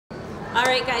All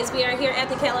right, guys, we are here at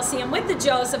the Coliseum with the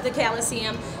Joes of the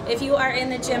Coliseum. If you are in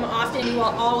the gym often, you will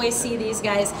always see these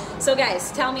guys. So,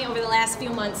 guys, tell me over the last few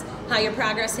months how your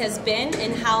progress has been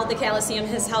and how the Coliseum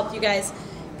has helped you guys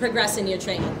progress in your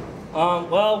training.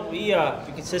 Well, we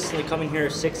consistently come in here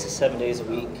 6 to 7 days a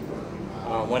week,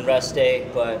 one rest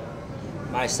day, but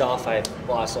myself, I've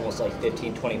lost almost like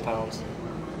 15, 20 pounds.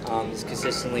 Just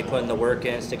consistently putting the work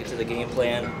in, sticking to the game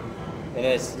plan. And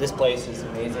this place is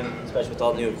amazing, especially with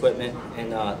all the new equipment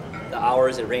and the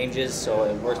hours it ranges, so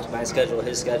it works with my schedule,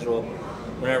 his schedule.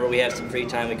 Whenever we have some free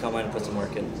time, we come in and put some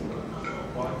work in.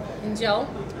 And Joe,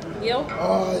 you?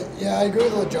 Yeah, I agree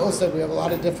with what Joe said. We have a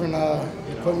lot of different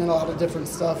equipment, a lot of different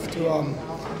stuff to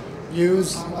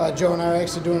use. Joe and I are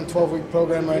actually doing a 12-week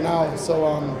program right now,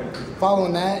 so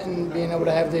following that and being able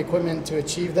to have the equipment to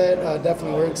achieve that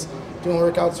definitely works. Doing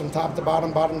workouts from top to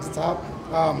bottom, bottom to top.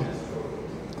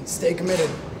 Stay committed.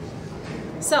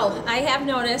 So, I have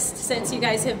noticed since you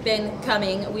guys have been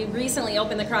coming, we recently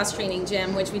opened the cross-training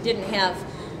gym, which we didn't have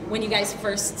when you guys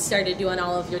first started doing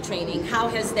all of your training. How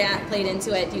has that played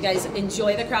into it? Do you guys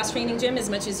enjoy the cross-training gym as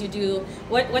much as you do?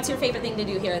 What's your favorite thing to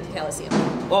do here at the Coliseum?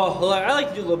 Well, I like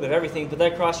to do a little bit of everything, but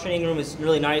that cross-training room is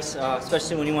really nice,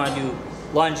 especially when you want to do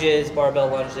lunges, barbell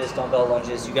lunges, dumbbell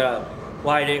lunges. You got a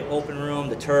wide open room,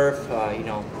 the turf, you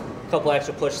know, a couple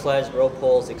extra push sleds, rope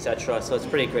pulls, etc. So it's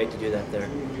pretty great to do that there.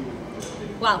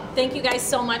 Well, thank you guys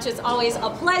so much. It's always a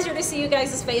pleasure to see you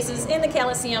guys' faces in the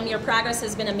Coliseum. Your progress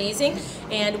has been amazing,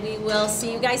 and we will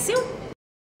see you guys soon.